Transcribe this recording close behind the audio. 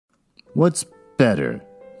What's better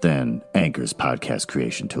than Anchor's podcast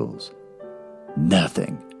creation tools?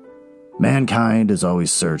 Nothing. Mankind has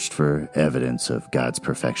always searched for evidence of God's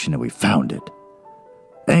perfection, and we found it.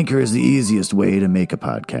 Anchor is the easiest way to make a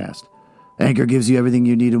podcast. Anchor gives you everything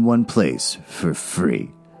you need in one place for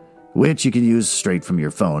free, which you can use straight from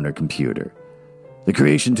your phone or computer. The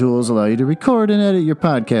creation tools allow you to record and edit your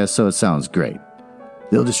podcast so it sounds great.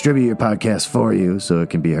 They'll distribute your podcast for you so it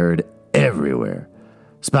can be heard everywhere.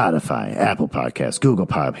 Spotify, Apple Podcasts, Google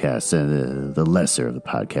Podcasts, and the lesser of the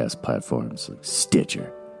podcast platforms like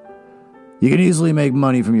Stitcher. You can easily make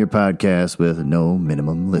money from your podcast with no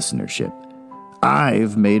minimum listenership.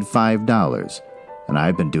 I've made $5, and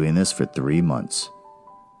I've been doing this for 3 months.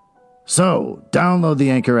 So, download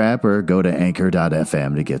the Anchor app or go to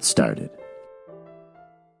anchor.fm to get started.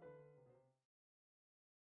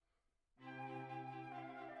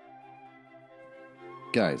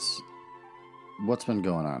 Guys, what's been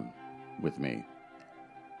going on with me?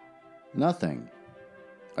 Nothing.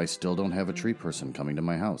 I still don't have a tree person coming to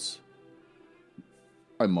my house.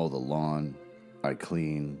 I mow the lawn, I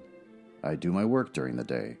clean, I do my work during the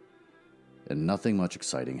day, and nothing much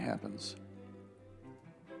exciting happens.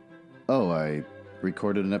 Oh, I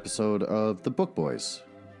recorded an episode of The Book Boys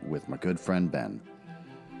with my good friend Ben.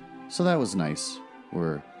 So that was nice.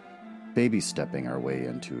 We're baby-stepping our way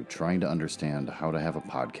into trying to understand how to have a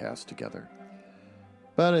podcast together.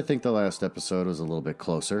 But I think the last episode was a little bit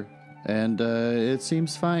closer, and it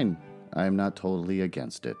seems fine. I'm not totally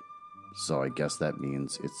against it. So I guess that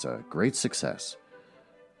means it's a great success.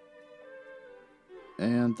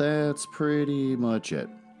 And that's pretty much it.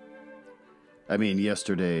 I mean,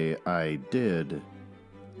 yesterday I did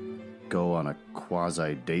go on a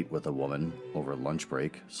quasi-date with a woman over lunch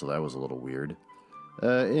break, so that was a little weird.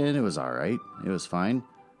 And it was alright. It was fine.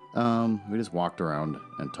 We just walked around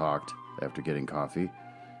and talked after getting coffee.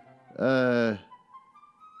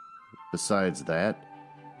 Besides that,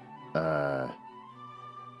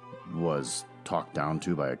 was talked down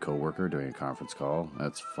to by a coworker during a conference call.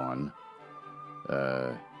 That's fun.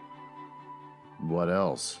 What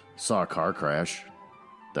else? Saw a car crash.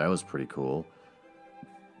 That was pretty cool.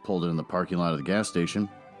 Pulled it in the parking lot of the gas station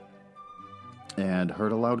and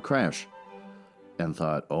heard a loud crash. And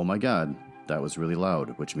thought, oh my god, that was really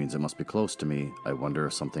loud, which means it must be close to me. I wonder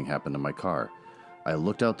if something happened to my car. I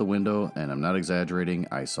looked out the window, and I'm not exaggerating,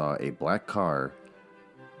 I saw a black car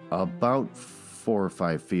about 4 or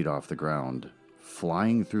 5 feet off the ground,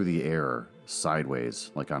 flying through the air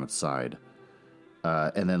sideways, like on its side,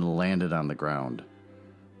 and then landed on the ground.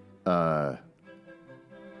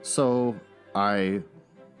 So I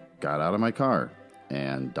got out of my car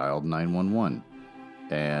and dialed 911,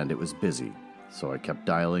 and it was busy. So I kept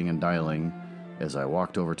dialing and dialing as I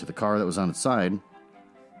walked over to the car that was on its side.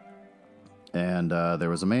 And there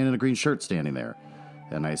was a man in a green shirt standing there.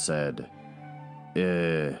 And I said,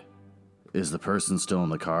 is the person still in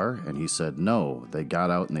the car? And he said, no, they got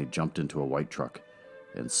out and they jumped into a white truck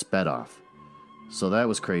and sped off. So that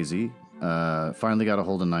was crazy. Finally got a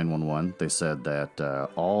hold of 911. They said that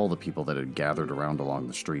all the people that had gathered around along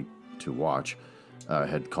the street to watch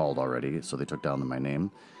had called already. So they took down my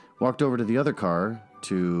name. Walked over to the other car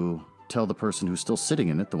to tell the person who's still sitting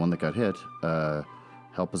in it, the one that got hit,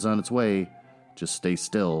 help is on its way. Just stay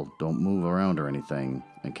still. Don't move around or anything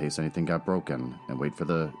in case anything got broken, and wait for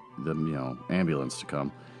the ambulance to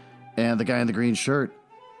come. And the guy in the green shirt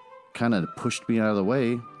kind of pushed me out of the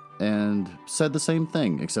way and said the same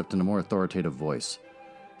thing, except in a more authoritative voice.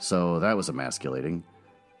 So that was emasculating.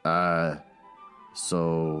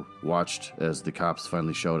 So watched as the cops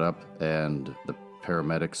finally showed up and the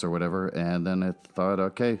paramedics or whatever, and then I thought,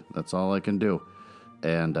 okay, that's all I can do,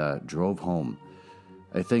 and drove home.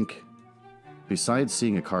 I think besides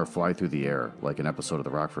seeing a car fly through the air like an episode of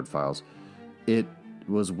the Rockford Files, it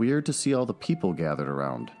was weird to see all the people gathered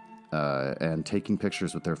around and taking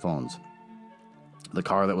pictures with their phones. The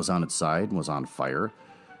car that was on its side was on fire,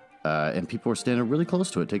 and people were standing really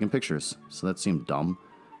close to it taking pictures, so that seemed dumb.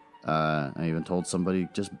 I even told somebody,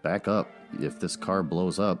 just back up. If this car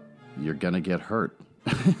blows up, you're gonna get hurt.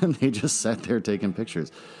 And they just sat there taking pictures.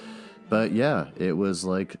 But yeah, it was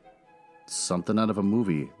like something out of a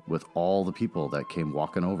movie with all the people that came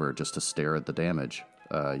walking over just to stare at the damage.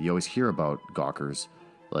 You always hear about gawkers,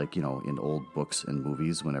 like, in old books and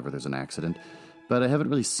movies whenever there's an accident. But I haven't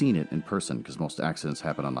really seen it in person because most accidents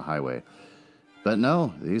happen on the highway. But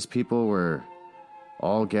no, these people were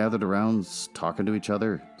all gathered around, talking to each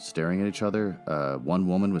other, staring at each other. One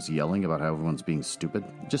woman was yelling about how everyone's being stupid,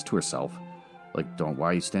 just to herself. Like, why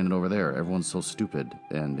are you standing over there? Everyone's so stupid.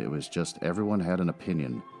 And it was just, everyone had an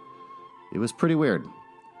opinion. It was pretty weird.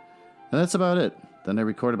 And that's about it. Then I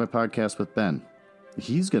recorded my podcast with Ben.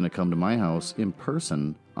 He's going to come to my house in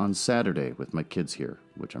person on Saturday with my kids here,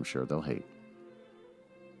 which I'm sure they'll hate.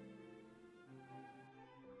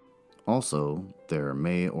 Also, there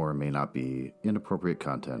may or may not be inappropriate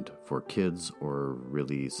content for kids or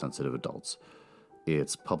really sensitive adults.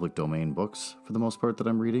 It's public domain books for the most part that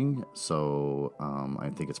I'm reading, so I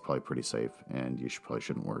think it's probably pretty safe, and you probably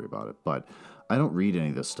shouldn't worry about it. But I don't read any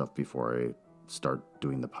of this stuff before I start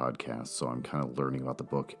doing the podcast, so I'm kind of learning about the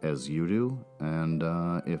book as you do. And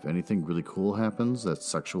if anything really cool happens that's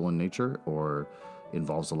sexual in nature or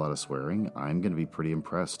involves a lot of swearing, I'm going to be pretty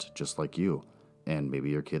impressed, just like you, and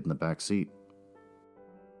maybe your kid in the back seat.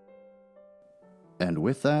 And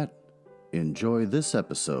with that, enjoy this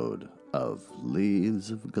episode of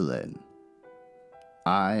Leaves of Glen.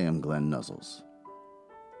 I am Glenn Nuzzles.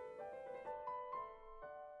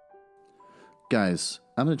 Guys,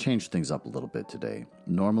 I'm going to change things up a little bit today.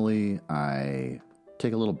 Normally, I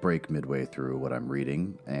take a little break midway through what I'm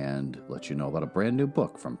reading and let you know about a brand new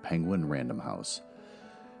book from Penguin Random House.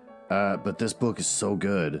 But this book is so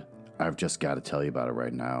good, I've just got to tell you about it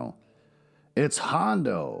right now. It's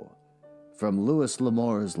Hondo from Louis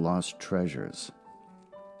L'Amour's Lost Treasures.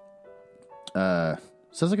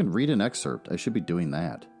 Says I can read an excerpt. I should be doing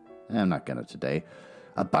that. I'm not going to today.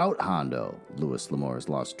 About Hondo, Louis L'Amour's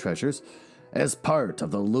Lost Treasures. As part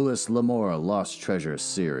of the Louis L'Amour Lost Treasures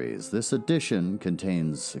series, this edition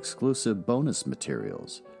contains exclusive bonus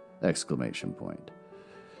materials!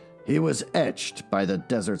 He was etched by the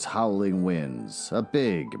desert's howling winds, a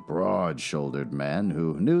big, broad-shouldered man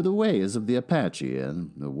who knew the ways of the Apache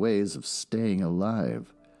and the ways of staying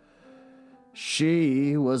alive.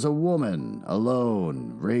 She was a woman,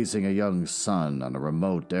 alone, raising a young son on a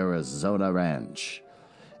remote Arizona ranch.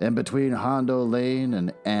 And between Hondo Lane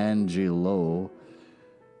and Angie Lowe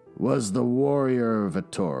was the warrior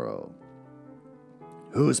Vitoro,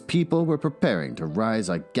 whose people were preparing to rise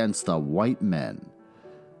against the white men.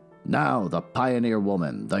 Now the pioneer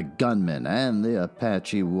woman, the gunman, and the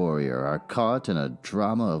Apache warrior are caught in a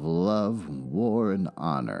drama of love, war, and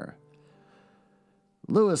honor.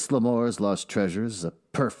 Louis L'Amour's Lost Treasures is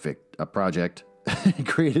a project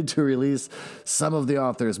created to release some of the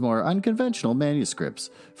author's more unconventional manuscripts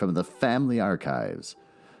from the family archives.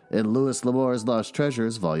 In Louis L'Amour's Lost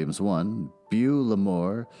Treasures, Volumes 1, Beau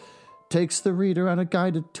L'Amour takes the reader on a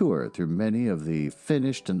guided tour through many of the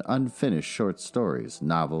finished and unfinished short stories,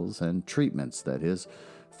 novels, and treatments that his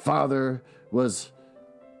father was...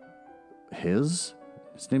 His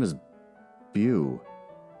name is Beau.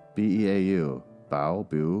 B-E-A-U.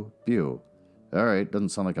 Beau. All right, doesn't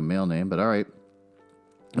sound like a male name, but all right.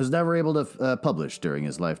 Was never able to publish during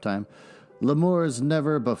his lifetime. L'Amour's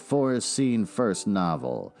never-before-seen first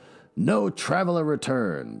novel, No Traveler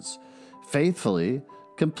Returns, faithfully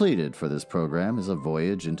completed for this program, is a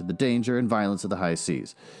voyage into the danger and violence of the high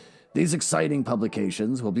seas. These exciting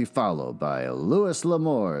publications will be followed by Louis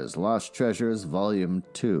L'Amour's Lost Treasures Volume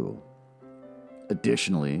 2.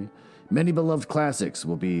 Additionally, many beloved classics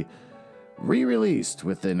will be re-released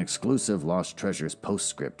with an exclusive Lost Treasures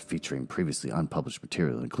postscript featuring previously unpublished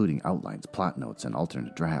material, including outlines, plot notes, and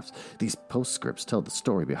alternate drafts. These postscripts tell the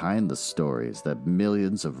story behind the stories that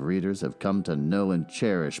millions of readers have come to know and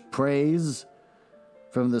cherish. Praise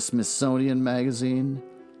from the Smithsonian Magazine.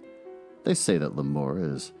 They say that L'Amour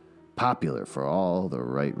is popular for all the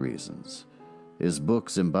right reasons. His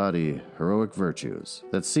books embody heroic virtues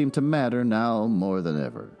that seem to matter now more than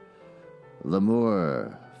ever.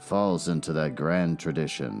 L'Amour falls into that grand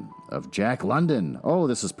tradition of Jack London. Oh,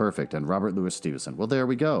 this is perfect. And Robert Louis Stevenson. Well, there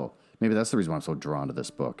we go. Maybe that's the reason why I'm so drawn to this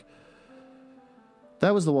book.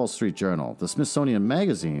 That was the Wall Street Journal. The Smithsonian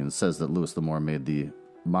Magazine says that Louis L'Amour made the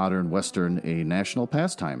modern Western a national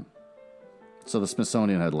pastime. So the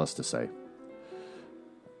Smithsonian had less to say.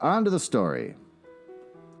 On to the story.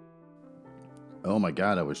 Oh my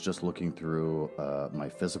God, I was just looking through my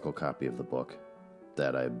physical copy of the book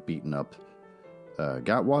that I've beaten up,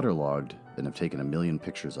 got waterlogged, and have taken 1 million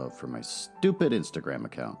pictures of for my stupid Instagram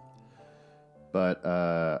account. But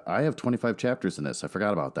I have 25 chapters in this. I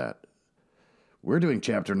forgot about that. We're doing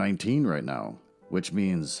chapter 19 right now, which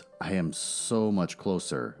means I am so much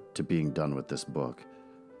closer to being done with this book.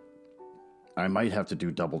 I might have to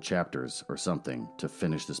do double chapters or something to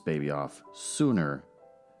finish this baby off sooner,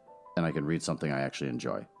 and I can read something I actually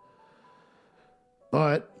enjoy.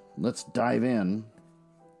 But let's dive in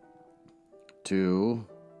to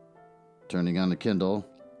turning on the Kindle.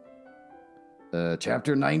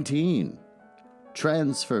 Chapter 19,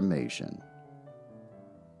 Transformation.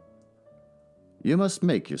 You must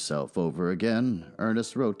make yourself over again,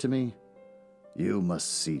 Ernest wrote to me. You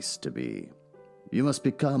must cease to be. You must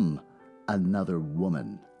become another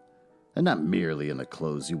woman. And not merely in the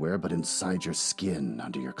clothes you wear, but inside your skin,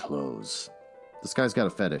 under your clothes. This guy's got a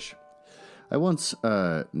fetish. I once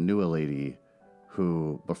knew a lady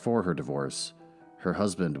who, before her divorce, her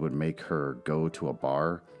husband would make her go to a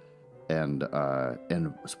bar and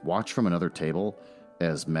watch from another table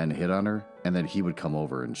as men hit on her, and then he would come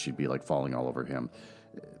over and she'd be like falling all over him.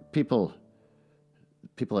 People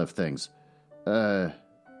have things. You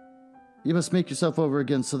must make yourself over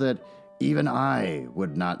again so that even I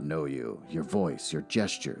would not know you. Your voice, your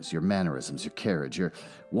gestures, your mannerisms, your carriage, your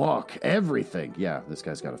walk, everything. Yeah, this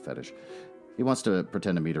guy's got a fetish. He wants to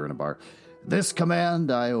pretend to meet her in a bar. This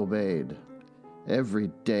command I obeyed.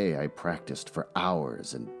 Every day I practiced for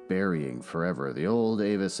hours in burying forever the old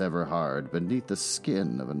Avis Everhard beneath the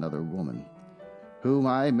skin of another woman, whom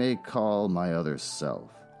I may call my other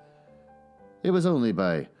self. It was only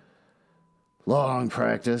by long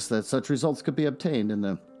practice that such results could be obtained. In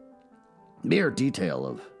the mere detail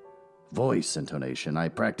of voice intonation, I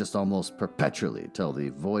practiced almost perpetually till the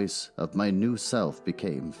voice of my new self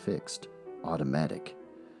became fixed, automatic.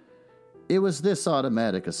 It was this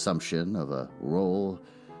automatic assumption of a role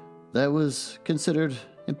that was considered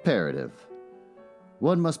imperative.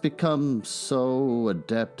 One must become so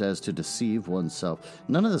adept as to deceive oneself.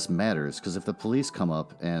 None of this matters, because if the police come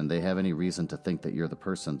up and they have any reason to think that you're the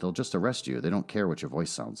person, they'll just arrest you. They don't care what your voice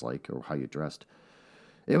sounds like or how you dressed.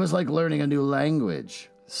 It was like learning a new language,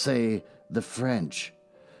 say, the French.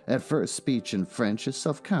 At first, speech in French is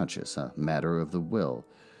self-conscious, a matter of the will.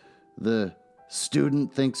 The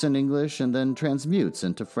student thinks in English and then transmutes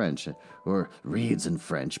into French, or reads in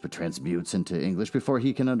French but transmutes into English before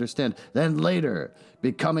he can understand. Then later,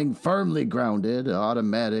 becoming firmly grounded,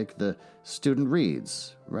 automatic, the student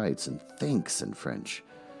reads, writes, and thinks in French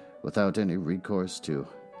without any recourse to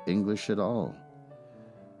English at all.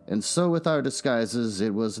 And so with our disguises,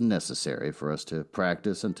 it was necessary for us to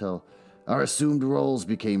practice until our assumed roles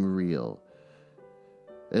became real.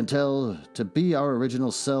 Until to be our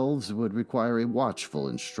original selves would require a watchful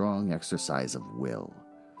and strong exercise of will.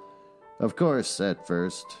 Of course, at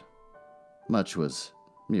first, much was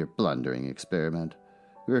mere blundering experiment.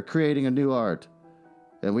 We were creating a new art,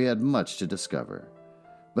 and we had much to discover.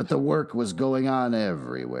 But the work was going on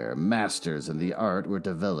everywhere. Masters in the art were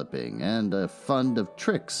developing, and a fund of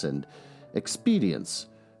tricks and expedients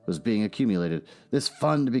was being accumulated. This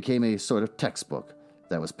fund became a sort of textbook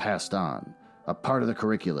that was passed on, a part of the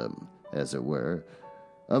curriculum, as it were,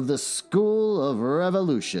 of the School of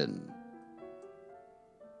Revolution.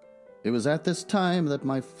 It was at this time that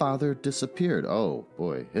my father disappeared. Oh,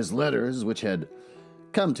 boy. His letters, which had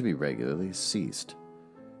come to me regularly, ceased.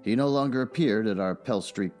 He no longer appeared at our Pell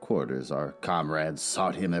Street quarters. Our comrades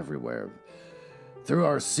sought him everywhere. Through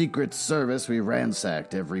our secret service, we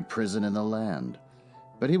ransacked every prison in the land.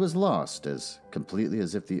 But he was lost as completely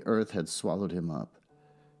as if the earth had swallowed him up.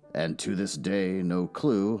 And to this day, no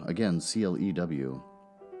clue, again, C-L-E-W.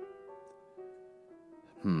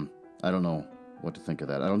 I don't know what to think of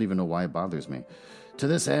that. I don't even know why it bothers me. To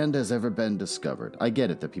this end has ever been discovered. I get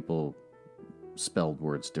it that people spelled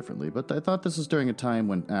words differently, but I thought this was during a time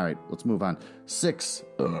when, all right, let's move on. 6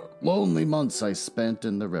 lonely months I spent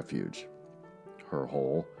in the refuge. Her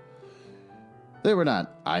hole. They were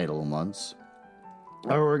not idle months.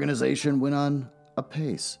 Our organization went on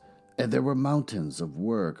apace. And there were mountains of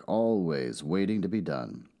work always waiting to be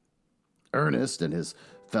done. Ernest and his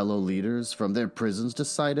fellow leaders from their prisons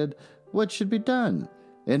decided what should be done,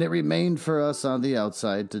 and it remained for us on the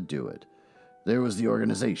outside to do it. There was the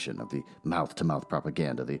organization of the mouth-to-mouth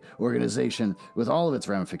propaganda, the organization with all of its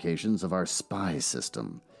ramifications of our spy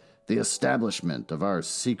system, the establishment of our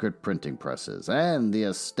secret printing presses, and the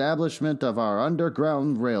establishment of our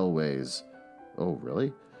underground railways. Oh,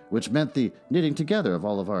 really? Which meant the knitting together of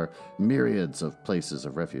all of our myriads of places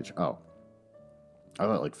of refuge. Oh. I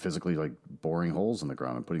thought like physically like boring holes in the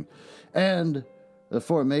ground and putting... And the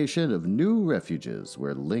formation of new refuges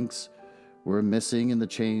where links were missing in the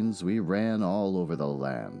chains we ran all over the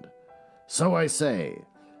land. So I say,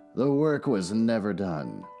 the work was never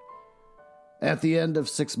done. At the end of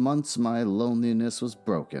 6 months, my loneliness was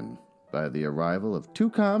broken by the arrival of 2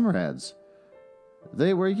 comrades.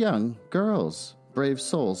 They were young girls, brave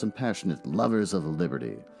souls and passionate lovers of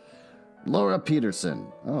liberty. Laura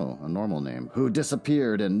Peterson, oh, a normal name, who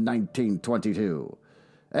disappeared in 1922,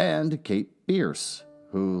 and Kate Bierce,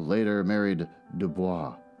 who later married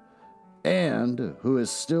Dubois, and who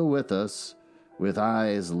is still with us with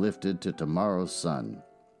eyes lifted to tomorrow's sun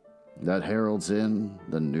that heralds in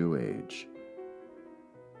the new age.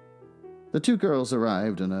 The 2 girls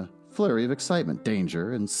arrived in a flurry of excitement,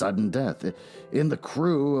 danger, and sudden death. In the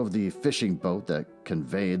crew of the fishing boat that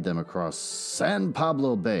conveyed them across San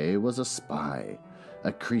Pablo Bay was a spy,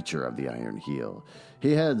 a creature of the Iron Heel.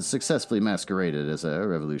 He had successfully masqueraded as a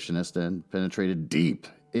revolutionist and penetrated deep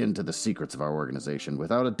into the secrets of our organization.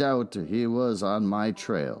 Without a doubt, he was on my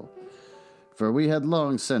trail. For we had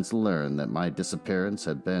long since learned that my disappearance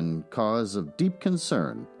had been cause of deep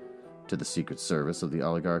concern to the Secret Service of the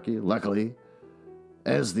oligarchy. Luckily,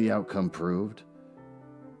 as the outcome proved,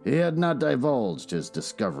 he had not divulged his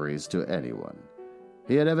discoveries to anyone.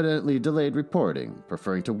 He had evidently delayed reporting,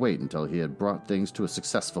 preferring to wait until he had brought things to a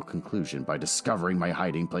successful conclusion by discovering my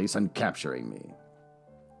hiding place and capturing me.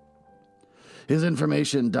 His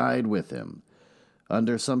information died with him.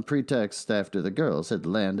 Under some pretext, after the girls had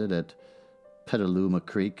landed at Petaluma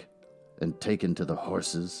Creek and taken to the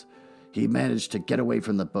horses, he managed to get away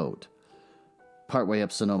from the boat. Partway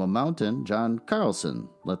up Sonoma Mountain, John Carlson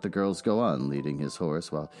let the girls go on, leading his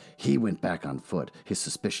horse, while he went back on foot. His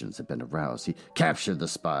suspicions had been aroused. He captured the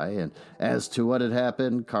spy, and as to what had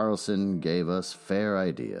happened, Carlson gave us fair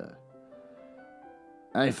idea.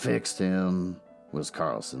 "I fixed him," was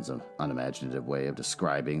Carlson's unimaginative way of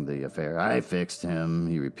describing the affair. "I fixed him,"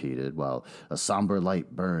 he repeated, while a somber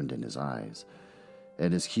light burned in his eyes,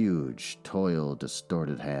 and his huge,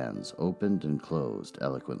 toil-distorted hands opened and closed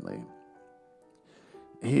eloquently.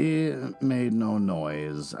 "He made no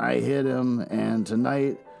noise. I hit him, and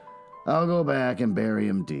tonight I'll go back and bury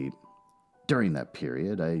him deep." During that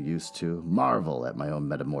period, I used to marvel at my own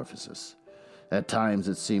metamorphosis. At times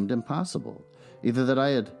it seemed impossible, either that I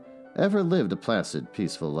had ever lived a placid,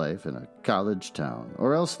 peaceful life in a college town,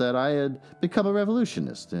 or else that I had become a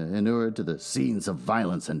revolutionist, inured to the scenes of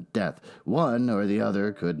violence and death. One or the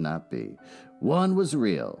other could not be. One was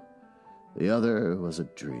real, the other was a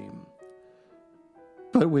dream.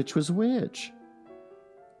 But which was which?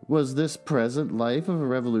 Was this present life of a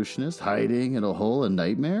revolutionist hiding in a hole a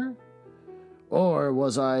nightmare? Or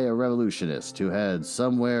was I a revolutionist who had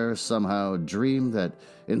somewhere, somehow dreamed that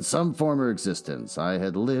in some former existence I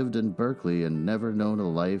had lived in Berkeley and never known a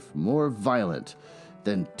life more violent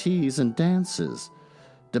than teas and dances,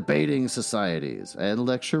 debating societies, and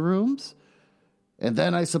lecture rooms? And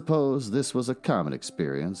then I suppose this was a common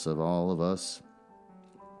experience of all of us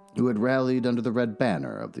who had rallied under the red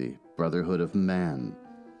banner of the Brotherhood of Man.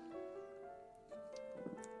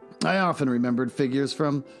 I often remembered figures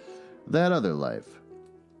from that other life,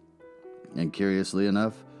 and curiously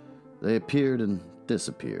enough, they appeared and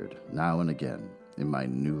disappeared now and again in my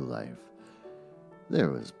new life. There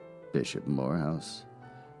was Bishop Morehouse.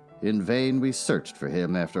 In vain we searched for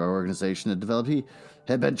him after our organization had developed. He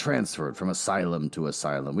had been transferred from asylum to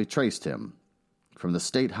asylum. We traced him from the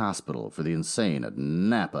state hospital for the insane at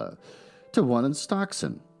Napa to one in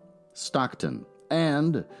Stockton,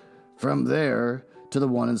 and from there to the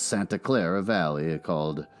one in Santa Clara Valley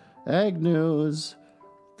called Agnews.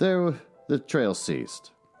 There the trail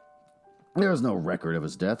ceased. There was no record of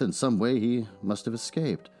his death. In some way he must have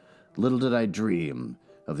escaped. Little did I dream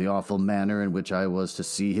of the awful manner in which I was to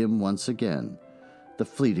see him once again, the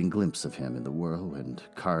fleeting glimpse of him in the whirlwind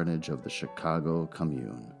carnage of the Chicago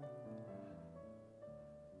Commune.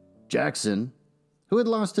 Jackson, who had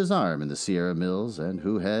lost his arm in the Sierra Mills and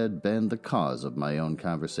who had been the cause of my own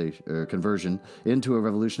conversion into a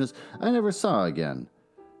revolutionist, I never saw again,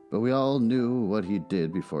 but we all knew what he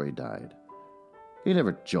did before he died. He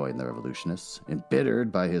never joined the revolutionists.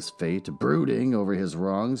 Embittered by his fate, brooding over his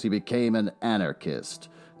wrongs, he became an anarchist.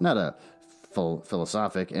 Not a full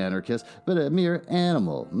philosophic anarchist, but a mere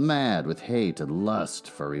animal, mad with hate and lust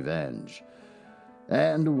for revenge.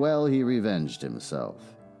 And well, he revenged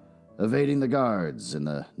himself. Evading the guards in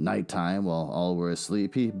the nighttime while all were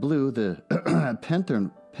asleep, he blew the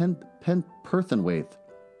Perthenwaite,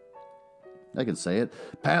 I can say it,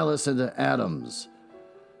 palace into atoms.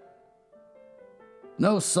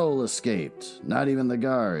 No soul escaped, not even the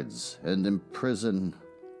guards, and in prison,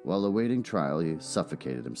 while awaiting trial, he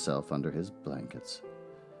suffocated himself under his blankets.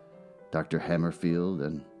 Dr. Hammerfield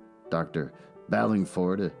and Dr.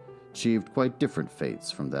 Ballingford achieved quite different fates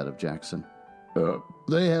from that of Jackson.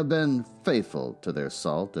 They have been faithful to their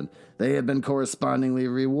salt, and they have been correspondingly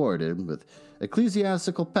rewarded with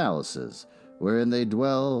ecclesiastical palaces wherein they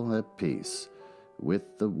dwell at peace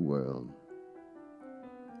with the world.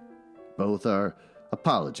 Both are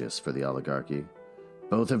apologists for the oligarchy.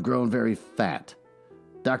 Both have grown very fat.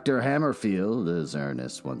 Dr. Hammerfield, as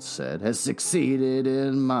Ernest once said, has succeeded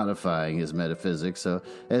in modifying his metaphysics so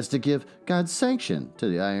as to give God's sanction to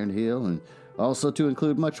the Iron Heel, and also to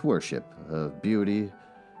include much worship of beauty,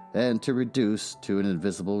 and to reduce to an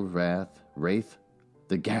invisible wraith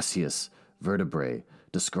the gaseous vertebrae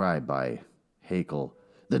described by Haeckel.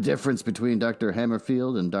 The difference between Dr.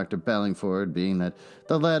 Hammerfield and Dr. Ballingford being that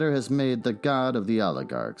the latter has made the god of the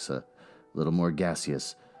oligarchs a little more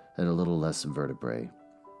gaseous and a little less vertebrae.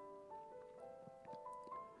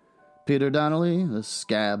 Peter Donnelly, the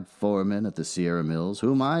scab foreman at the Sierra Mills,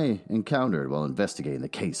 whom I encountered while investigating the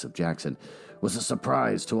case of Jackson, was a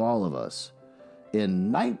surprise to all of us.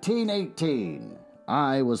 In 1918,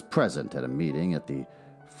 I was present at a meeting at the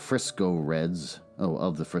Frisco Reds.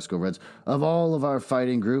 Of the Frisco Reds. Of all of our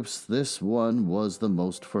fighting groups, this one was the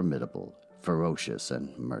most formidable, ferocious,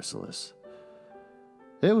 and merciless.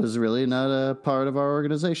 It was really not a part of our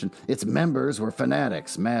organization. Its members were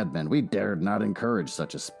fanatics, madmen. We dared not encourage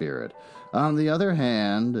such a spirit. On the other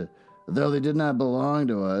hand, though they did not belong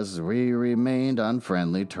to us, we remained on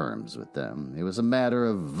friendly terms with them. It was a matter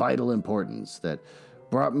of vital importance that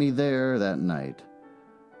brought me there that night.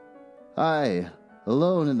 I,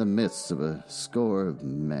 alone in the midst of a score of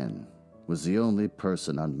men, was the only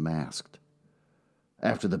person unmasked.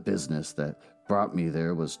 After the business that brought me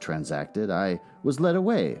there was transacted, I was led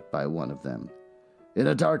away by one of them. In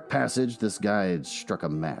a dark passage, this guide struck a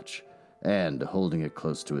match, and, holding it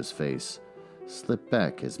close to his face, slipped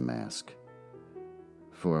back his mask.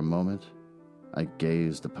 For a moment, I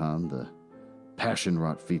gazed upon the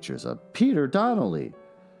passion-wrought features of Peter Donnelly.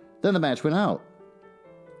 Then the match went out.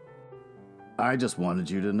 "I just wanted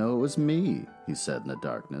you to know it was me," he said in the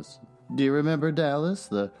darkness. "Do you remember Dallas,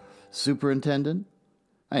 the superintendent?"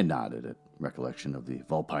 I nodded at recollection of the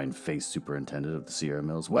vulpine-faced superintendent of the Sierra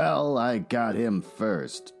Mills. "Well, I got him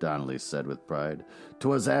first," Donnelly said with pride.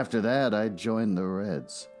 "'Twas after that I joined the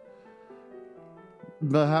Reds."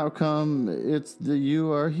 "But how come it's that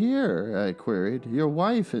you are here?" I queried. "Your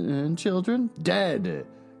wife and children?" "Dead,"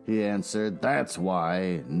 he answered. "That's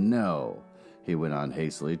why. No," he went on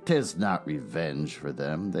hastily, "'tis not revenge for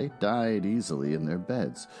them. They died easily in their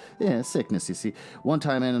beds. Yeah, sickness, you see. One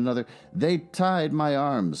time and another, they tied my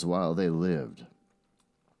arms while they lived.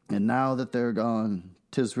 And now that they're gone,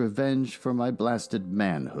 'tis revenge for my blasted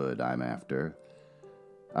manhood I'm after.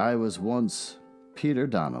 I was once Peter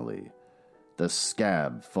Donnelly, the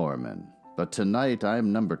scab foreman, but tonight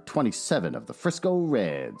I'm number 27 of the Frisco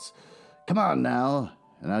Reds. Come on now,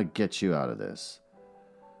 and I'll get you out of this."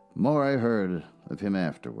 More I heard of him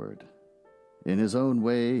afterward. In his own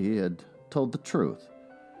way, he had told the truth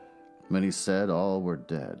when he said all were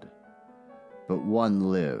dead. But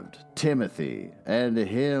one lived, Timothy, and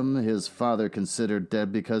him his father considered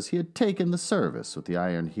dead because he had taken the service with the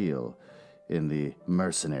Iron Heel in the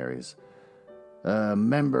Mercenaries. A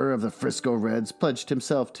member of the Frisco Reds pledged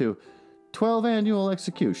himself to 12 annual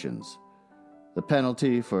executions. The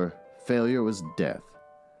penalty for failure was death.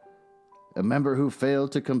 A member who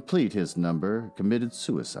failed to complete his number committed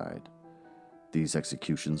suicide. These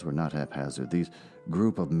executions were not haphazard. These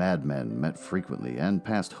group of madmen met frequently and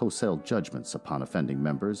passed wholesale judgments upon offending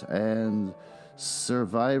members and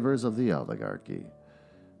survivors of the oligarchy.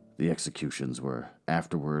 The executions were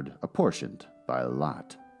afterward apportioned by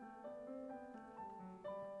lot.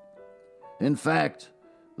 In fact,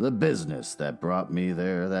 the business that brought me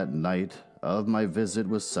there that night of my visit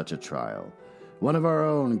was such a trial. One of our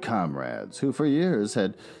own comrades, who for years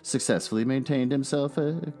had successfully maintained himself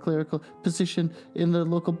a clerical position in the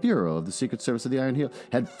local bureau of the Secret Service of the Iron Heel,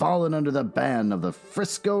 had fallen under the ban of the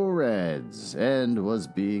Frisco Reds and was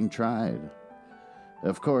being tried.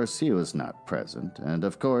 Of course, he was not present, and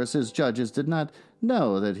of course his judges did not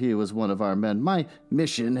know that he was one of our men. My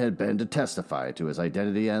mission had been to testify to his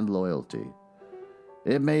identity and loyalty.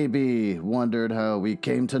 It may be wondered how we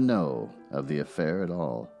came to know of the affair at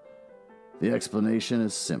all. The explanation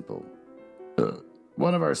is simple.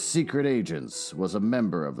 One of our secret agents was a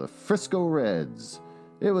member of the Frisco Reds.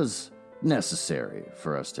 It was necessary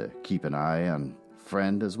for us to keep an eye on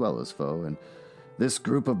friend as well as foe, and this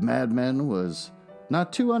group of madmen was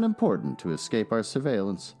not too unimportant to escape our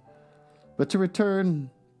surveillance. But to return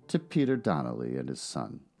to Peter Donnelly and his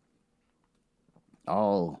son.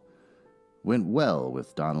 All went well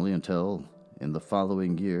with Donnelly until, in the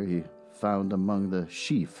following year, he found among the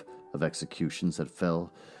sheaf of executions that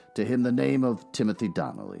fell to him the name of Timothy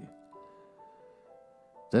Donnelly.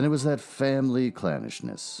 Then it was that family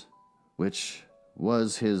clannishness, which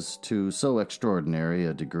was his to so extraordinary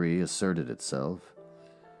a degree, asserted itself.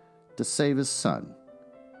 To save his son,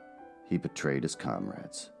 he betrayed his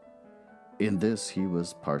comrades. In this he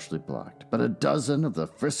was partially blocked, but a dozen of the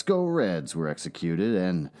Frisco Reds were executed,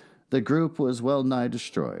 and the group was well nigh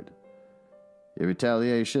destroyed. In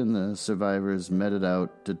retaliation, the survivors meted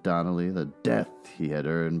out to Donnelly the death he had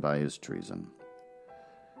earned by his treason.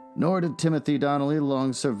 Nor did Timothy Donnelly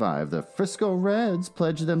long survive. The Frisco Reds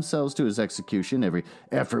pledged themselves to his execution. Every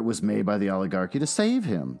effort was made by the oligarchy to save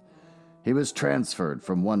him. He was transferred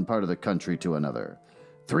from one part of the country to another.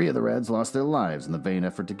 3 of the Reds lost their lives in the vain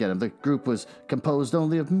effort to get him. The group was composed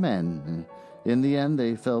only of men. In the end,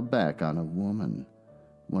 they fell back on a woman,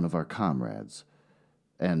 one of our comrades,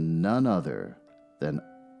 and none other than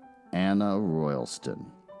Anna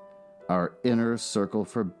Royalston. Our inner circle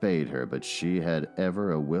forbade her, but she had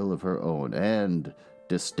ever a will of her own and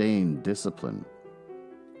disdained discipline.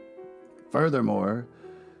 Furthermore,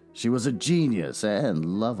 she was a genius and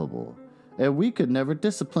lovable, and we could never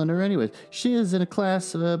discipline her anyway. She is in a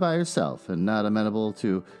class by herself and not amenable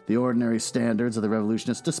to the ordinary standards of the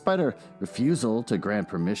revolutionists. Despite her refusal to grant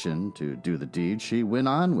permission to do the deed, she went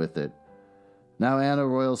on with it. Now Anna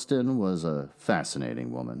Royalston was a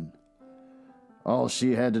fascinating woman. All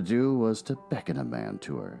she had to do was to beckon a man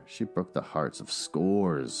to her. She broke the hearts of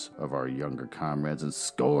scores of our younger comrades, and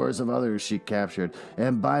scores of others she captured,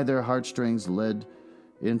 and by their heartstrings led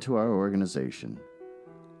into our organization.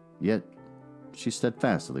 Yet she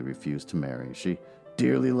steadfastly refused to marry. She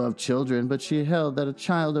dearly loved children, but she held that a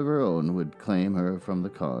child of her own would claim her from the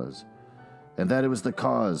cause, and that it was the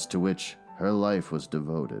cause to which her life was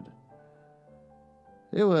devoted.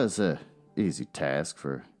 It was an easy task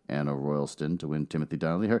for Anna Royalston to win Timothy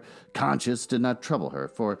Donnelly. Her conscience did not trouble her,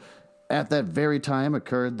 for at that very time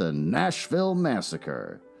occurred the Nashville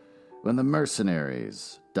Massacre, when the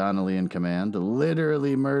mercenaries, Donnelly in command,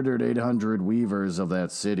 literally murdered 800 weavers of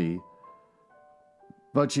that city.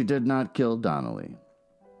 But she did not kill Donnelly.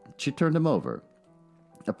 She turned him over,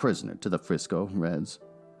 a prisoner, to the Frisco Reds.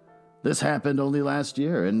 This happened only last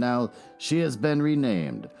year, and now she has been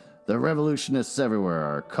renamed. The revolutionists everywhere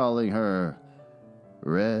are calling her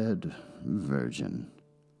Red Virgin.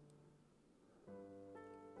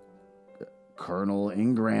 Colonel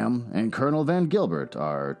Ingram and Colonel Van Gilbert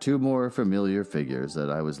are 2 more familiar figures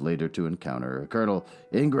that I was later to encounter. Colonel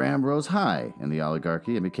Ingram rose high in the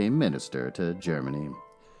oligarchy and became minister to Germany.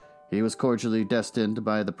 He was cordially destined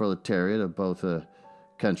by the proletariat of both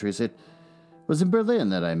countries. It was in Berlin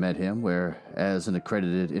that I met him, where, as an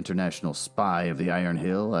accredited international spy of the Iron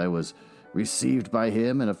Hill, I was received by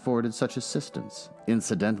him and afforded such assistance.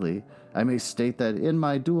 Incidentally, I may state that in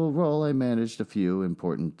my dual role I managed a few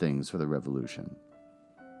important things for the revolution.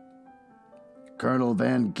 Colonel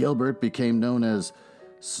Van Gilbert became known as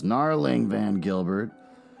Snarling Van Gilbert.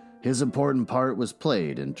 His important part was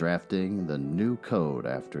played in drafting the new code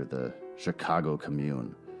after the Chicago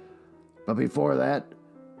Commune. But before that,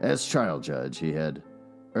 as trial judge, he had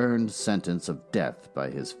earned sentence of death by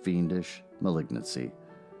his fiendish malignancy.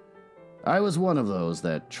 I was one of those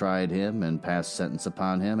that tried him and passed sentence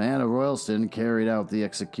upon him. Anna Royalston carried out the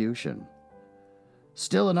execution.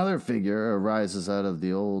 Still another figure arises out of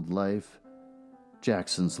the old life,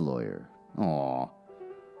 Jackson's lawyer.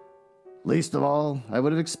 Least of all, I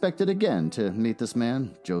would have expected again to meet this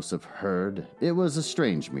man, Joseph Hurd. It was a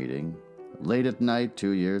strange meeting. Late at night,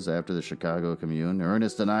 2 years after the Chicago Commune,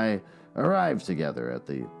 Ernest and I arrived together at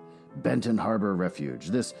the Benton Harbor Refuge.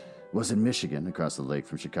 This was in Michigan, across the lake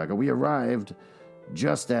from Chicago. We arrived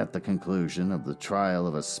just at the conclusion of the trial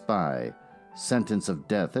of a spy. Sentence of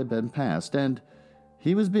death had been passed, and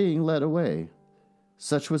he was being led away.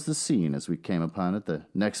 Such was the scene as we came upon it. The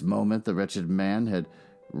next moment, the wretched man had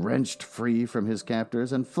wrenched free from his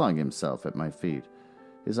captors and flung himself at my feet,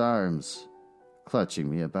 his arms clutching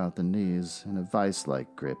me about the knees in a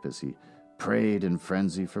vice-like grip as he prayed in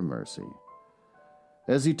frenzy for mercy.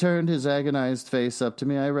 As he turned his agonized face up to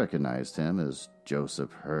me, I recognized him as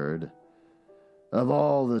Joseph Hurd. Of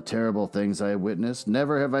all the terrible things I witnessed,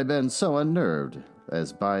 never have I been so unnerved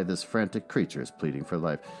as by this frantic creature's pleading for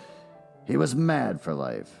life. He was mad for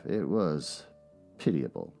life. It was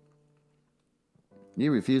pitiable. He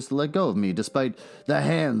refused to let go of me despite the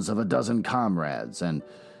hands of a dozen comrades, and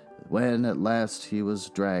when at last he was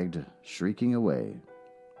dragged shrieking away,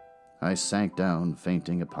 I sank down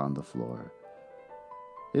fainting upon the floor.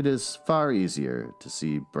 It is far easier to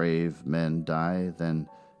see brave men die than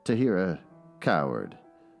to hear a coward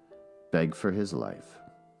beg for his life.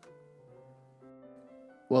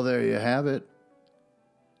 Well, there you have it.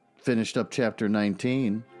 Finished up chapter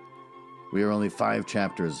 19. We are only 5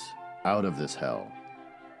 chapters out of this hell.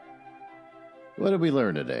 What did we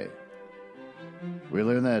learn today? We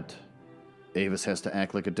learned that Avis has to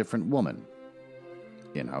act like a different woman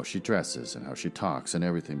in how she dresses and how she talks and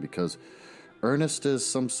everything, because Ernest is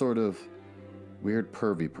some sort of weird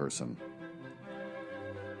pervy person.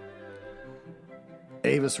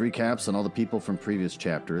 Avis recaps on all the people from previous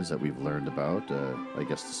chapters that we've learned about, I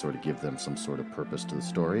guess to sort of give them some sort of purpose to the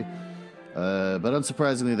story. But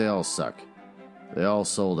unsurprisingly, they all suck. They all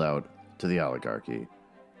sold out to the oligarchy.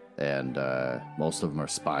 And most of them are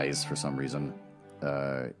spies for some reason.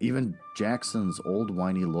 Even Jackson's old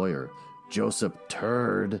whiny lawyer, Joseph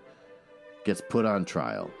Turd, gets put on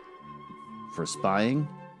trial for spying,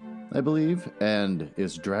 I believe, and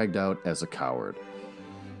is dragged out as a coward.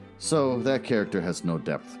 So that character has no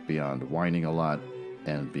depth beyond whining a lot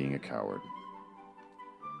and being a coward.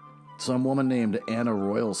 Some woman named Anna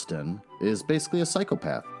Royalston is basically a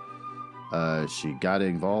psychopath. She got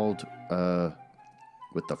involved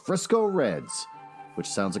with the Frisco Reds, which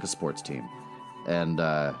sounds like a sports team, and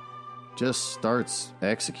just starts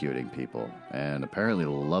executing people, and apparently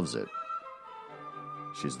loves it.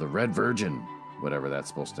 She's the Red Virgin, whatever that's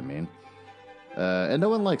supposed to mean. And no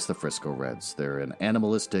one likes the Frisco Reds. They're an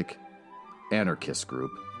animalistic anarchist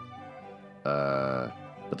group. But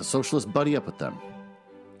the socialists buddy up with them,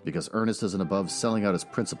 because Ernest isn't above selling out his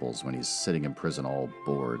principles when he's sitting in prison all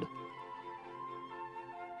bored.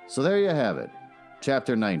 So there you have it.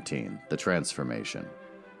 Chapter 19, The Transformation.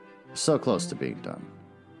 So close to being done.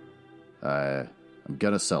 I'm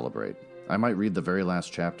gonna celebrate. I might read the very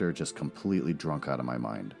last chapter just completely drunk out of my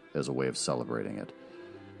mind as a way of celebrating it.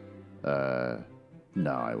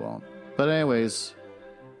 No, I won't. But anyways,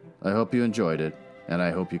 I hope you enjoyed it, and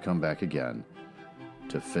I hope you come back again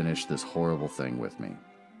to finish this horrible thing with me.